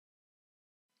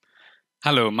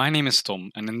Hello, my name is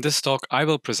Tom, and in this talk I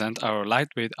will present our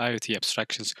lightweight IoT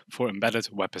abstractions for embedded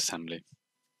WebAssembly.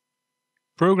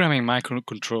 Programming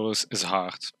microcontrollers is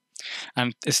hard,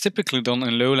 and is typically done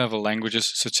in low-level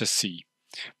languages such as C.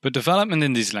 But development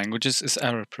in these languages is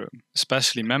error-prone,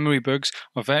 especially memory bugs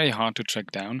are very hard to track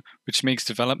down, which makes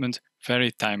development very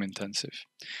time-intensive.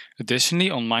 Additionally,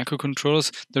 on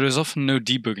microcontrollers there is often no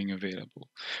debugging available,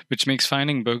 which makes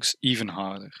finding bugs even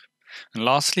harder. And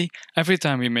lastly, every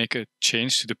time we make a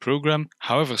change to the program,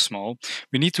 however small,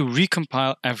 we need to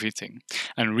recompile everything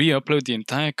and re-upload the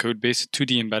entire codebase to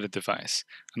the embedded device,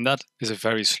 and that is a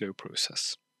very slow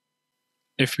process.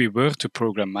 If we were to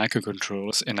program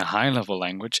microcontrollers in a high-level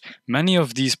language, many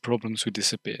of these problems would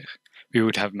disappear. We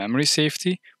would have memory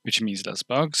safety, which means less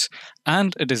bugs,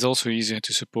 and it is also easier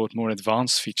to support more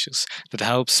advanced features that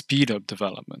help speed up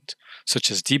development,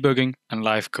 such as debugging and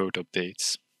live code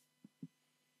updates.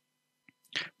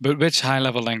 But which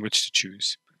high-level language to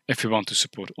choose? If we want to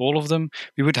support all of them,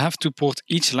 we would have to port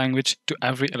each language to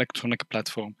every electronic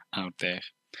platform out there.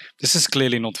 This is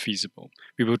clearly not feasible.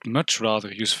 We would much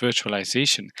rather use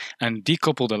virtualization and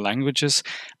decouple the languages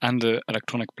and the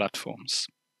electronic platforms.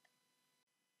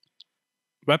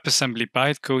 WebAssembly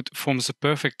bytecode forms a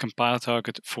perfect compile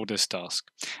target for this task,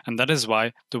 and that is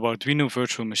why the WARDuino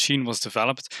virtual machine was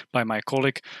developed by my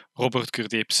colleague Robert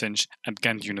Gurdey-Psinj at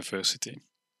Ghent University.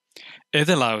 It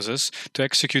allows us to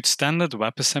execute standard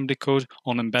WebAssembly code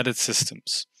on embedded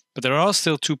systems. But there are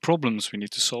still two problems we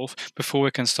need to solve before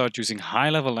we can start using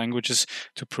high-level languages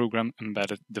to program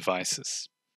embedded devices.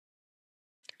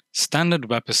 Standard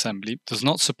WebAssembly does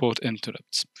not support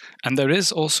interrupts, and there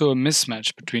is also a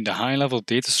mismatch between the high-level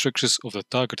data structures of the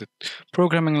targeted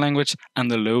programming language and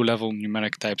the low-level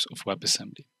numeric types of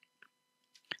WebAssembly.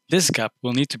 This gap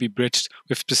will need to be bridged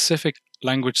with specific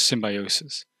language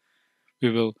symbiosis. We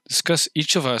will discuss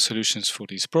each of our solutions for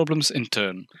these problems in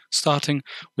turn, starting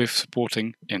with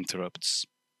supporting interrupts.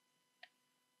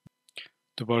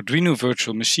 The Arduino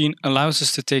virtual machine allows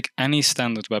us to take any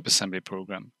standard WebAssembly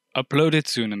program, upload it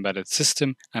to an embedded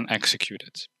system, and execute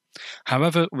it.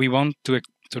 However, we want to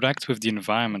interact with the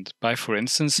environment by, for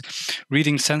instance,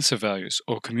 reading sensor values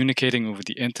or communicating over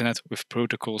the internet with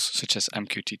protocols such as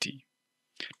MQTT.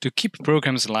 To keep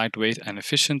programs lightweight and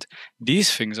efficient,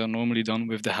 these things are normally done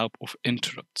with the help of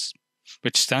interrupts,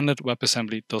 which standard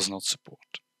WebAssembly does not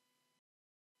support.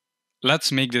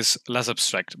 Let's make this less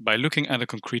abstract by looking at a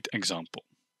concrete example.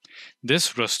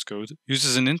 This Rust code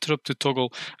uses an interrupt to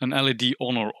toggle an LED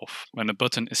on or off when a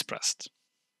button is pressed.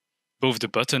 Both the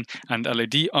button and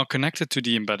LED are connected to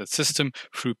the embedded system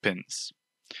through pins.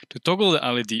 To toggle the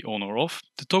LED on or off,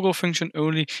 the toggle function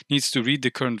only needs to read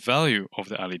the current value of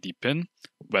the LED pin,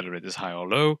 whether it is high or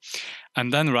low,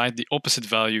 and then write the opposite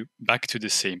value back to the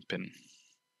same pin.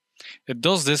 It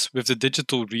does this with the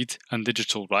digital read and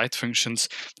digital write functions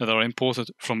that are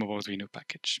imported from a Arduino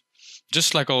package,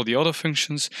 just like all the other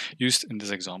functions used in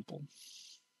this example.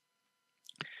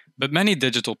 But many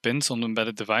digital pins on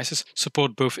embedded devices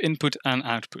support both input and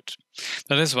output.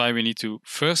 That is why we need to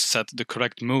first set the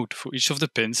correct mode for each of the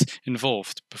pins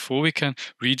involved before we can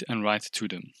read and write to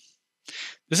them.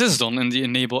 This is done in the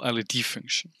enable LED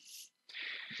function.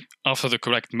 After the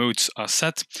correct modes are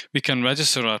set, we can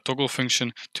register our toggle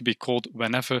function to be called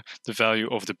whenever the value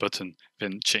of the button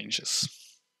pin changes.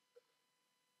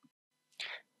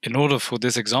 In order for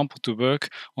this example to work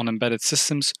on embedded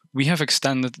systems, we have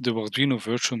extended the Arduino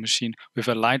virtual machine with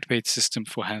a lightweight system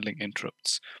for handling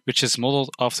interrupts, which is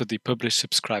modeled after the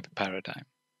publish-subscribe paradigm.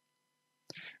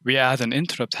 We add an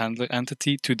interrupt handler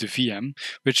entity to the VM,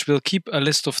 which will keep a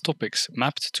list of topics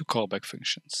mapped to callback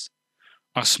functions.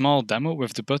 Our small demo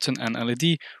with the button and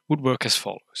LED would work as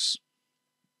follows.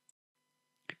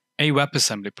 A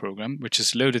WebAssembly program, which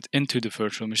is loaded into the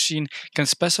virtual machine, can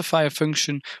specify a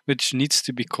function which needs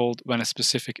to be called when a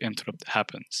specific interrupt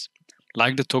happens,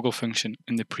 like the toggle function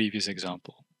in the previous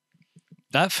example.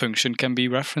 That function can be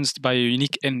referenced by a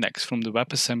unique index from the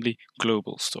WebAssembly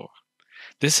global store.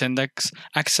 This index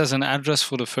acts as an address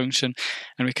for the function,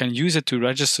 and we can use it to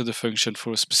register the function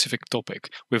for a specific topic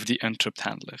with the interrupt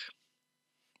handler.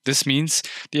 This means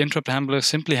the interrupt handler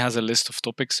simply has a list of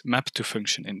topics mapped to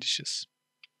function indices.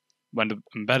 When the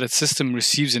embedded system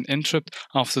receives an interrupt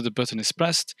after the button is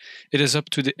pressed, it is up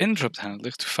to the interrupt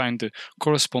handler to find the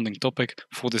corresponding topic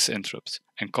for this interrupt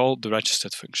and call the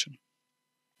registered function.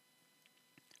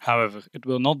 However, it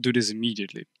will not do this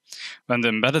immediately. When the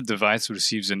embedded device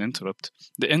receives an interrupt,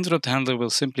 the interrupt handler will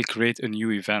simply create a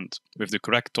new event with the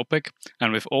correct topic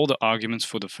and with all the arguments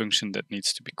for the function that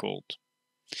needs to be called.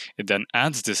 It then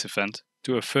adds this event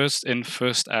to a first in,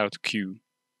 first out queue.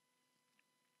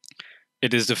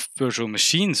 It is the virtual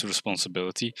machine's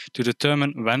responsibility to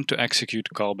determine when to execute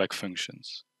callback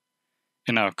functions.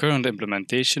 In our current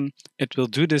implementation, it will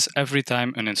do this every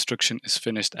time an instruction is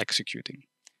finished executing,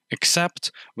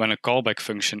 except when a callback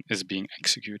function is being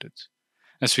executed,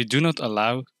 as we do not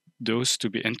allow those to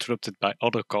be interrupted by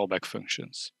other callback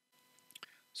functions.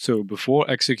 So before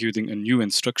executing a new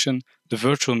instruction, the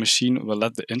virtual machine will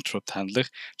let the interrupt handler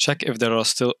check if there are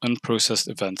still unprocessed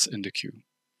events in the queue.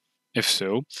 If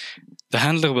so, the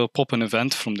handler will pop an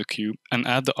event from the queue and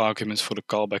add the arguments for the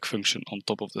callback function on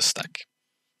top of the stack,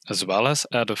 as well as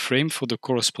add a frame for the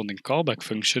corresponding callback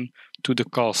function to the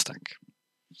call stack.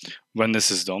 When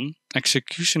this is done,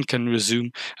 execution can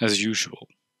resume as usual.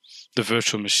 The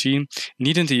virtual machine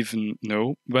needn't even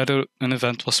know whether an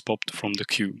event was popped from the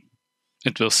queue.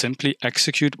 It will simply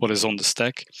execute what is on the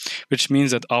stack, which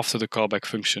means that after the callback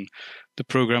function, the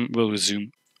program will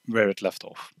resume where it left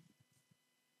off.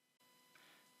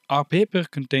 Our paper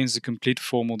contains a complete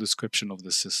formal description of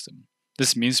the system.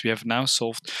 This means we have now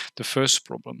solved the first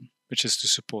problem, which is to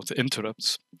support the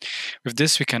interrupts. With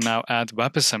this, we can now add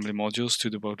WebAssembly modules to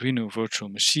the Arduino virtual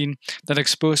machine that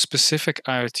expose specific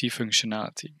IoT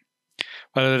functionality.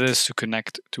 Whether it is to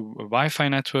connect to a Wi-Fi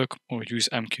network or use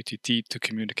MQTT to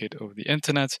communicate over the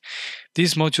internet,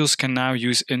 these modules can now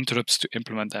use interrupts to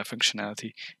implement their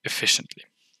functionality efficiently.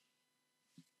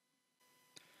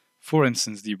 For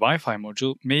instance, the Wi-Fi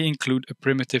module may include a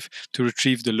primitive to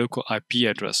retrieve the local IP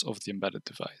address of the embedded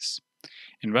device.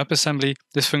 In WebAssembly,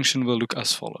 this function will look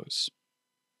as follows.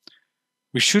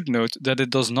 We should note that it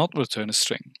does not return a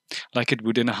string, like it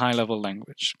would in a high-level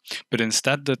language, but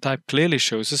instead the type clearly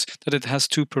shows us that it has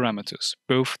two parameters,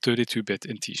 both 32-bit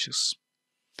integers.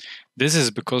 This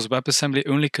is because WebAssembly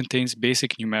only contains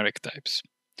basic numeric types.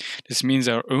 This means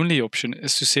our only option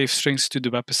is to save strings to the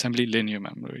WebAssembly linear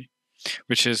memory,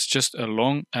 which is just a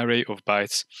long array of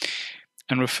bytes,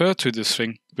 and refer to the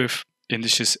string with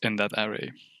indices in that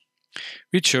array.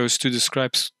 We chose to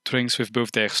describe strings with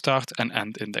both their start and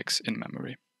end index in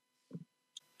memory.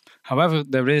 However,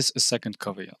 there is a second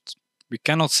caveat. We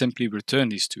cannot simply return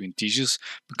these two integers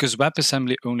because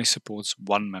WebAssembly only supports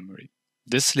one memory.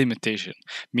 This limitation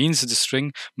means the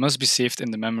string must be saved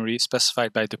in the memory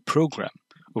specified by the program,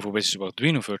 over which the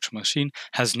Arduino virtual machine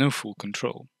has no full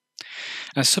control,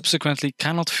 and subsequently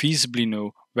cannot feasibly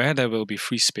know where there will be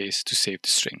free space to save the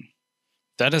string.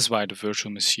 That is why the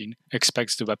virtual machine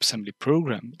expects the WebAssembly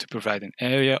program to provide an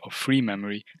area of free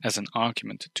memory as an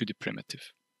argument to the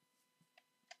primitive.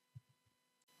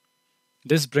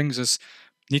 This brings us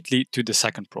neatly to the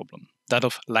second problem, that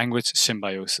of language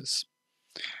symbiosis.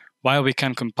 While we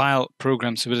can compile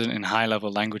programs written in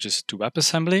high-level languages to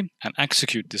WebAssembly and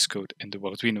execute this code in the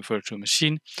Arduino virtual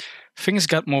machine, things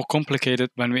get more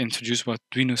complicated when we introduce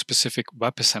Arduino-specific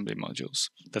WebAssembly modules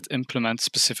that implement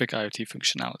specific IoT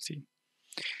functionality.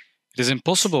 It is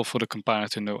impossible for the compiler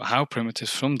to know how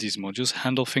primitives from these modules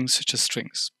handle things such as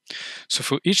strings. So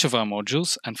for each of our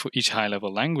modules and for each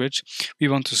high-level language we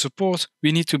want to support,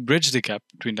 we need to bridge the gap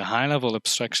between the high-level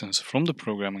abstractions from the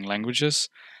programming languages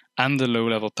and the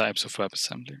low-level types of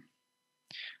WebAssembly.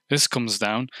 This comes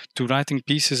down to writing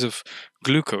pieces of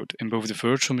glue code in both the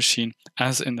virtual machine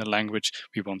as in the language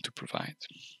we want to provide.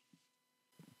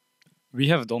 We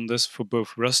have done this for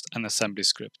both Rust and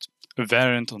AssemblyScript, a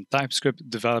variant on TypeScript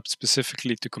developed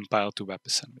specifically to compile to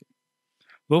WebAssembly.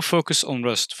 We'll focus on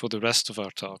Rust for the rest of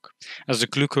our talk, as the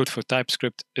glue code for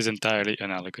TypeScript is entirely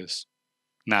analogous.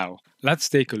 Now, let's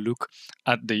take a look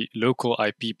at the local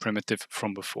IP primitive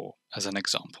from before as an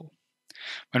example.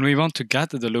 When we want to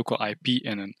get the local IP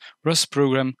in a Rust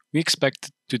program, we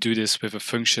expect to do this with a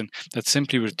function that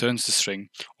simply returns the string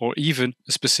or even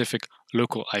a specific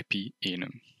local IP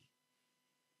enum.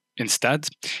 Instead,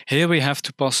 here we have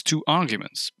to pass two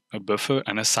arguments, a buffer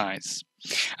and a size,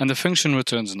 and the function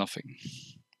returns nothing.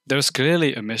 There is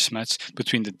clearly a mismatch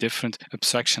between the different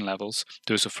abstraction levels,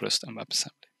 those of Rust and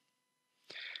WebAssembly.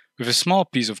 With a small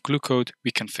piece of glue code,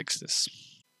 we can fix this.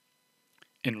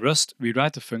 In Rust, we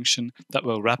write a function that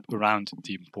will wrap around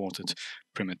the imported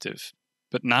primitive,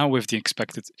 but now with the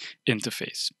expected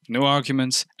interface, no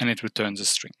arguments, and it returns a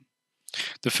string.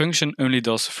 The function only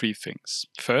does three things.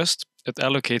 First, it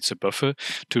allocates a buffer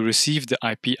to receive the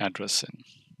IP address in.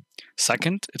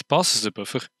 Second, it passes the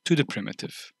buffer to the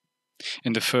primitive.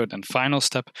 In the third and final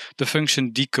step, the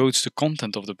function decodes the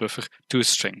content of the buffer to a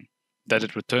string that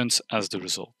it returns as the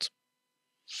result.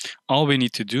 All we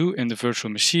need to do in the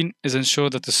virtual machine is ensure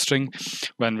that the string,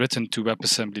 when written to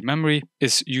WebAssembly memory,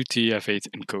 is UTF-8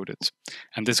 encoded,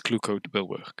 and this glue code will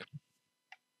work.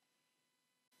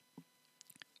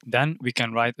 Then we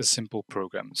can write a simple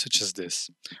program, such as this,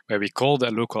 where we call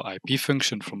the local IP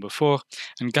function from before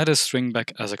and get a string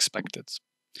back as expected,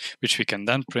 which we can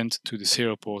then print to the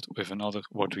serial port with another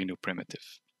WARDuino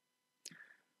primitive.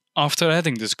 After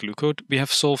adding this glue code, we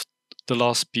have solved the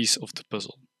last piece of the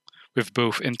puzzle. With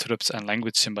both interrupts and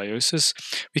language symbiosis,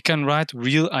 we can write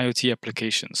real IoT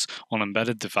applications on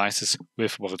embedded devices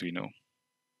with WARDuino.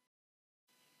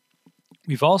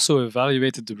 We've also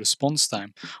evaluated the response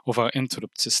time of our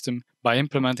interrupt system by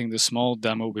implementing the small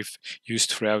demo we've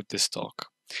used throughout this talk.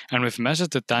 And we've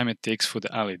measured the time it takes for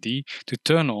the LED to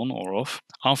turn on or off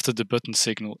after the button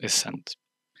signal is sent.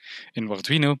 In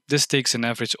WARDuino, this takes an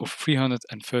average of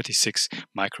 336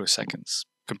 microseconds,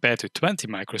 compared to 20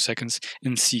 microseconds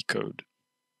in C code.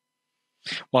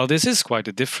 While this is quite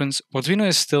a difference, WARDuino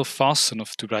is still fast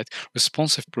enough to write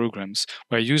responsive programs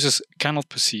where users cannot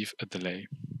perceive a delay.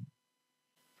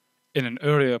 In an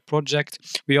earlier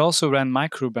project, we also ran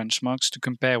micro benchmarks to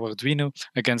compare WARDuino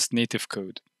against native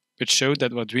code, which showed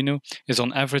that WARDuino is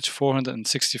on average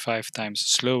 465 times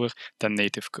slower than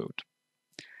native code.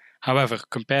 However,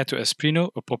 compared to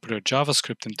Espruino, a popular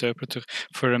JavaScript interpreter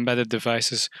for embedded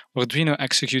devices, WARDuino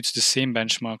executes the same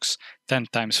benchmarks 10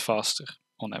 times faster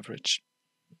on average.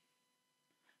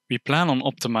 We plan on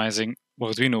optimizing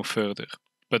WARDuino further,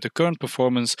 but the current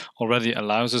performance already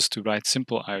allows us to write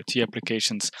simple IoT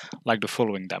applications like the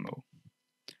following demo.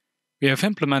 We have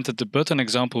implemented the button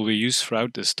example we used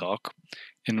throughout this talk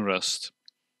in Rust,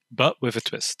 but with a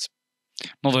twist.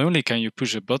 Not only can you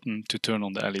push a button to turn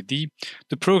on the LED,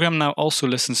 the program now also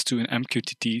listens to an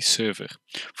MQTT server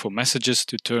for messages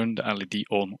to turn the LED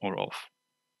on or off.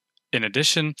 In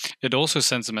addition, it also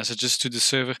sends messages to the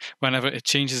server whenever it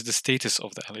changes the status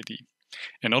of the LED.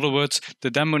 In other words, the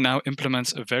demo now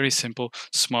implements a very simple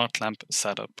smart lamp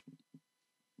setup.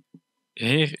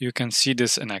 Here you can see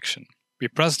this in action. We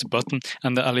press the button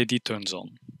and the LED turns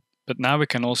on. But now we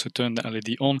can also turn the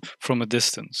LED on from a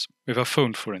distance, with our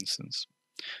phone for instance.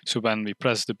 So when we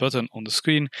press the button on the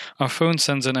screen, our phone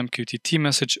sends an MQTT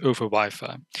message over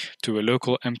Wi-Fi to a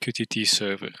local MQTT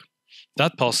server.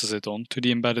 That passes it on to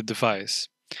the embedded device.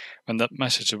 When that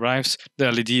message arrives,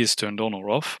 the LED is turned on or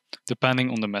off, depending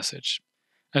on the message.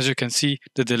 As you can see,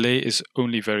 the delay is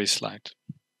only very slight.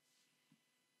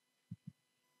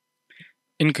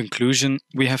 In conclusion,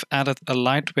 we have added a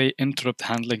lightweight interrupt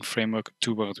handling framework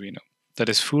to WARDuino that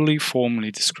is fully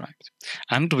formally described.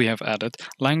 And we have added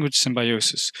language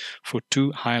symbiosis for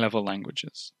 2 high-level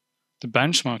languages. The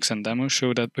benchmarks and demos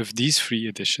show that with these 3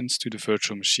 additions to the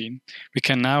virtual machine, we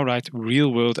can now write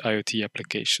real-world IoT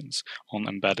applications on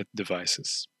embedded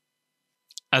devices.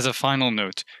 As a final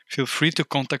note, feel free to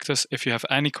contact us if you have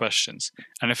any questions,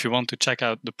 and if you want to check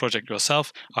out the project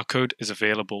yourself, our code is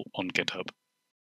available on GitHub.